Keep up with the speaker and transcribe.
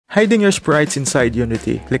Hiding your sprites inside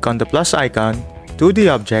Unity, click on the plus icon,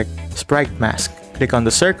 2D object, Sprite Mask. Click on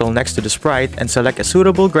the circle next to the sprite and select a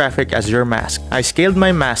suitable graphic as your mask. I scaled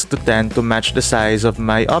my mask to 10 to match the size of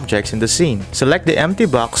my objects in the scene. Select the empty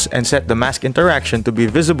box and set the mask interaction to be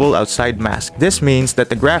visible outside mask. This means that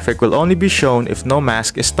the graphic will only be shown if no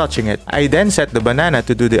mask is touching it. I then set the banana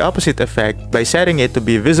to do the opposite effect by setting it to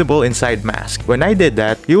be visible inside mask. When I did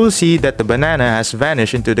that, you will see that the banana has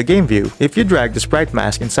vanished into the game view. If you drag the sprite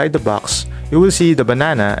mask inside the box, you will see the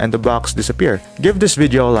banana and the box disappear. Give this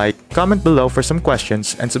video a like, comment below for some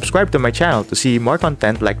questions, and subscribe to my channel to see more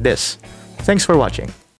content like this. Thanks for watching.